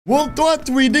World War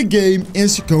 3, the game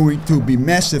is going to be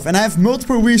massive, and I have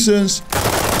multiple reasons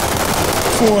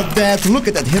for that. Look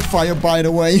at that hipfire, by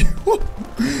the way.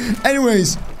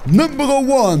 Anyways, number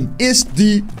one is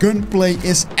the gunplay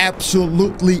is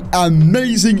absolutely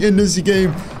amazing in this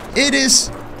game. It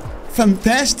is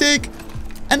fantastic,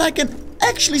 and I can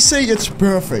actually say it's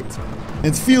perfect.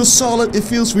 It feels solid, it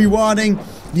feels rewarding.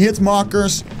 The hit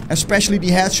markers, especially the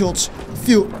headshots,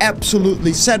 feel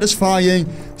absolutely satisfying.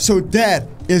 So that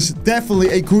is definitely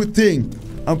a good thing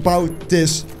about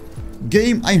this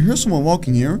game. I hear someone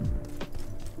walking here.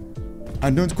 I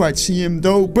don't quite see him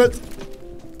though, but...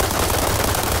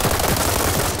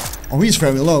 oh, he's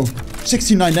very low.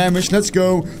 69 damage, let's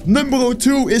go. Number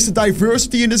two is the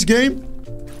diversity in this game.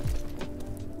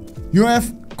 You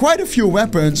have quite a few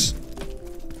weapons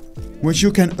which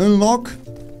you can unlock,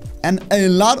 and a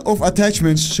lot of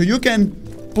attachments, so you can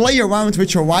play around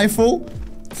with your rifle.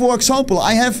 For example,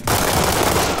 I have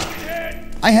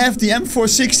the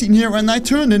M416 here, and I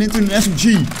turned it into an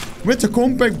SMG with the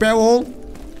compact barrel.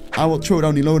 I will throw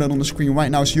down the loadout on the screen right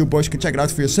now so you boys can check it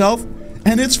out for yourself.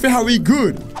 And it's very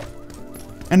good.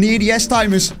 And the ADS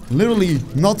time is literally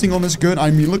nothing on this gun.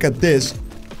 I mean, look at this.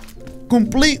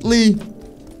 Completely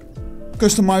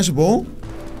customizable.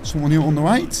 Someone here on the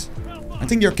right. I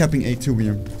think they're capping A2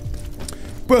 here.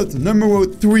 But number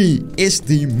three is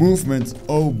the movement.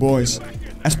 Oh boys.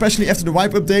 Especially after the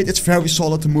wipe update, it's very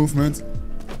solid, the movement.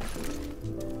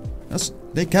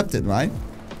 They kept it, right?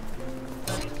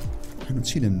 I don't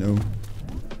see them though.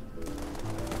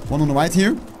 One on the right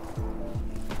here.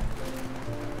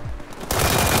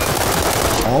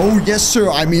 Oh yes sir,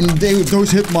 I mean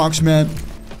those hit marks, man.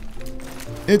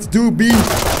 It do be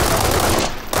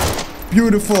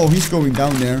beautiful. He's going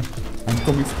down there. I'm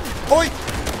coming. Oi!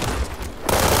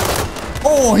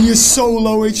 Oh, he is so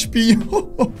low HP.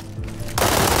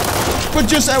 But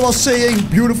just as I was saying,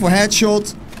 beautiful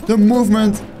headshot. The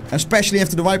movement, especially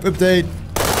after the wipe update,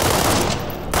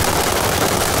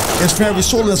 is very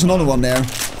solid. There's another one there.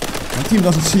 My team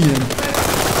doesn't see him.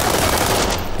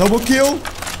 Double kill.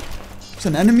 It's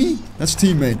an enemy? That's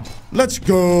teammate. Let's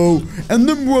go. And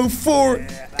number four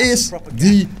is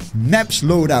the maps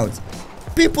loadout.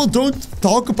 People don't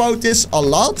talk about this a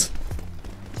lot,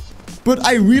 but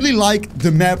I really like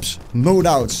the maps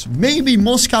loadouts. Maybe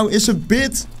Moscow is a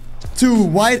bit too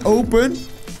wide open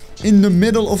in the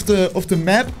middle of the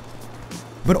map,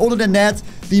 but other than that,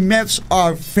 the maps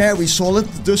are very solid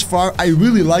thus far. I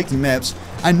really like the maps.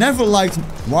 I never liked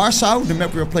Warsaw, the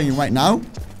map we are playing right now,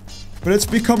 but it's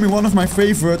becoming one of my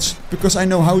favorites because I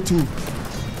know how to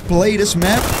play this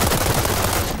map.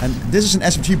 And this is an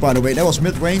SMG, by the way. That was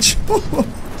mid-range.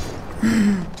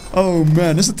 Oh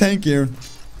man, there's a tank here.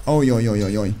 Oh yo yo yo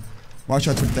yo. Watch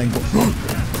out for the tank.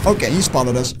 Okay, he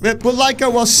spotted us. But like I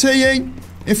was saying,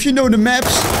 if you know the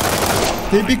maps,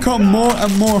 they become more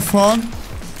and more fun.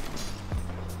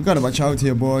 You gotta watch out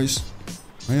here, boys.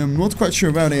 I am not quite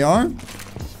sure where they are.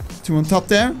 Two on top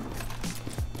there.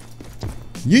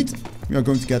 Yeet. We are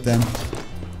going to get them.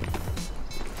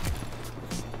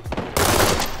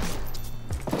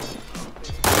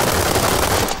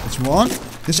 That's one.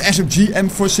 This SMG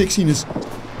M416 is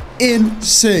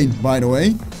insane, by the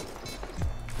way.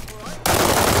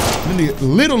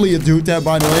 Literally a dude there,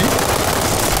 by the way.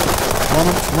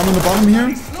 One on the bottom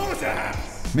here.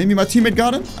 Maybe my teammate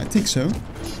got him? I think so.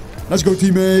 Let's go,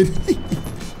 teammate.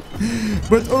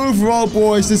 But overall,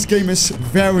 boys, this game is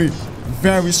very,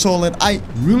 very solid. I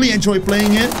really enjoy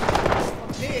playing it.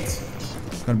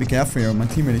 Gotta be careful here. My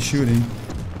teammate is shooting.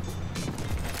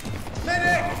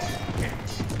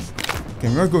 Okay,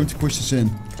 we are going to push this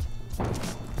in.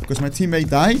 Because my teammate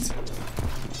died.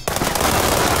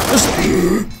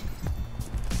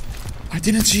 I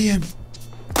didn't see him.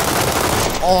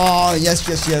 Oh, yes,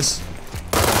 yes, yes.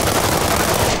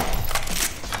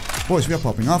 Boys, we are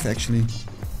popping off, actually.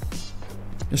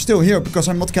 They're still here because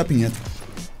I'm not capping it.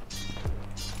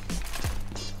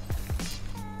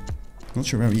 Not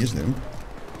sure where he is, though.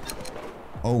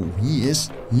 Oh, he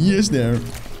is. He is there.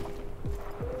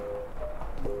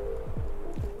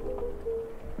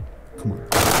 Come on.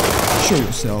 Show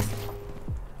yourself.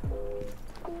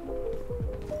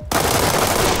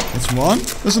 That's one.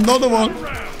 There's another one.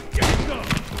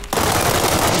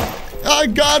 I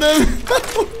got him.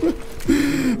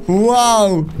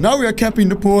 Wow. Now we are capping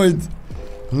the point.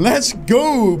 Let's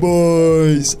go,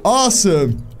 boys.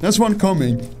 Awesome. There's one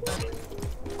coming.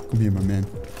 Come here, my man.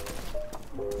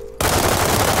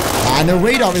 Ah, the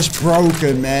radar is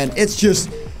broken, man.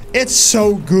 It's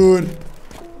so good.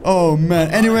 Oh,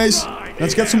 man. Anyways,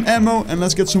 let's get some ammo and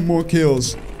let's get some more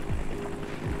kills.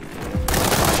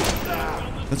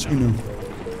 That's Uno.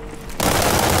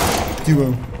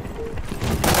 Duo.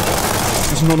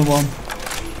 There's another one.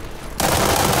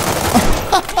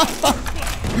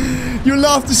 You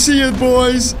love to see it,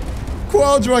 boys.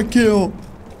 Quadra kill.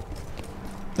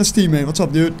 That's teammate. What's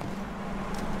up, dude?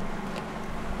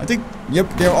 I think, yep,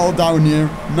 they're all down here.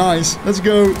 Nice. Let's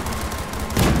go.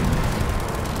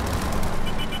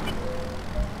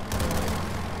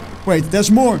 Wait, there's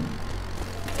more.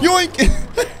 Yoink!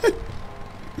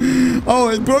 Oh,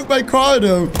 it broke my car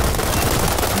though.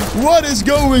 What is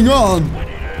going on?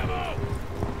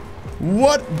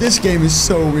 What? This game is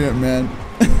so weird, man.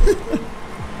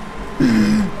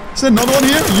 Is there another one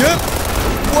here? Yep.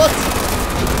 What?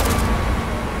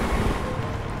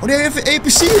 Oh, they have an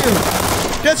APC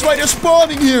here. That's why they're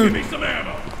spawning here. Give me some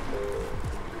ammo.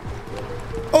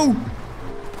 Oh,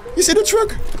 he's in the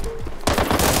truck.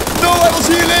 No, I was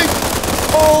healing.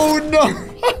 Oh no.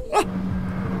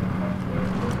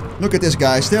 Look at this,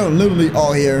 guys. They're literally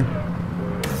all here.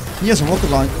 He has a rocket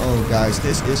launcher. Oh, guys,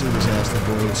 this is a disaster,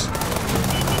 boys.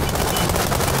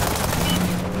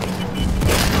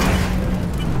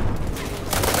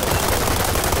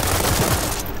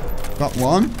 Got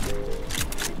one.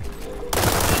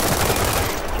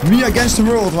 Me against the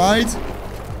world, right?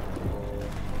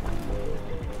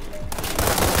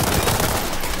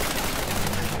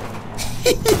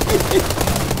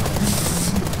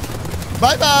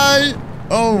 Bye bye!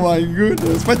 Oh my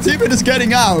goodness, my teammate is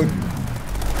getting out!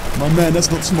 My man, that's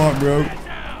not smart, bro.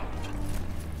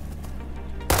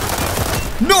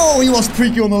 No, he was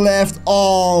tricky on the left.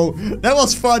 Oh, that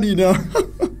was funny though.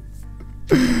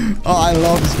 Oh, I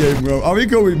love this game, bro. Are we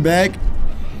going back?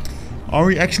 Are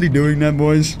we actually doing that,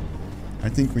 boys? I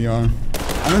think we are.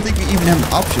 I don't think we even have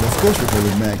an option. Of course we're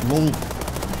going back. We'll...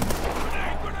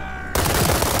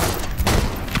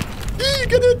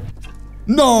 Get it!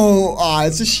 No! Ah,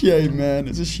 it's a shame, man.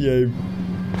 It's a shame.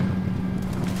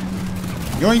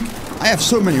 Yoink! I have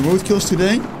so many road kills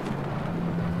today.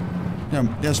 Yeah,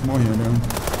 there's more here, though.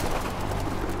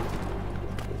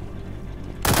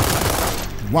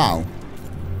 Wow.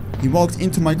 He walked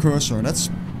into my cursor. That's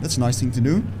a nice thing to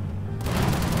do.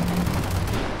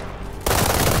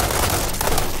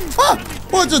 Ah!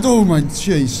 What's it? Oh my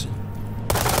jeez.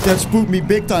 That spooked me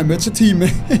big time. It's a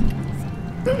teammate.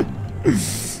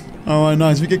 Oh,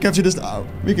 nice. We can capture this now.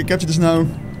 We can capture this now.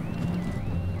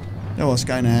 That was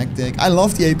kind of hectic. I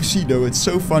love the APC though. It's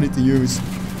so funny to use.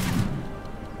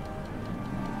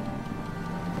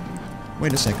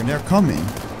 Wait a second. They're coming.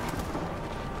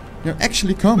 They're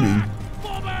actually coming.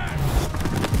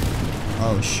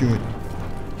 Oh shoot.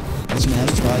 That's an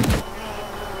airstrike.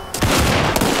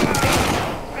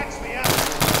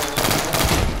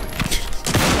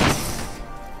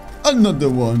 Another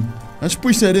one. Let's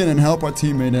push that in and help our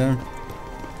teammate there.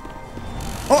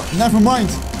 Oh, never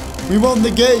mind. We won the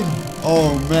game.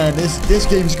 Oh man, this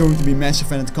game is going to be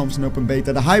massive when it comes in open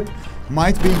beta. The hype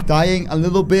might be dying a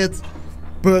little bit,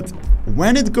 but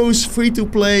when it goes free to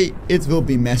play, it will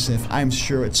be massive. I'm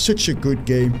sure. It's such a good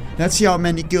game. Let's see how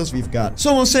many kills we've got.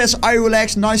 Someone says,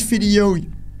 iRelax, nice video.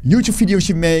 YouTube videos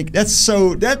you make.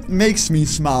 That makes me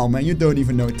smile, man. You don't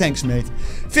even know. Thanks, mate.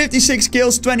 56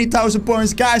 kills, 20,000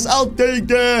 points. Guys, I'll take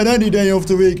that any day of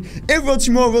the week. If you want to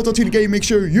see more World War II the game, make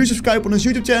sure you subscribe on this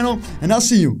YouTube channel. And I'll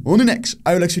see you on the next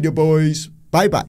iRelax video, boys. Bye bye.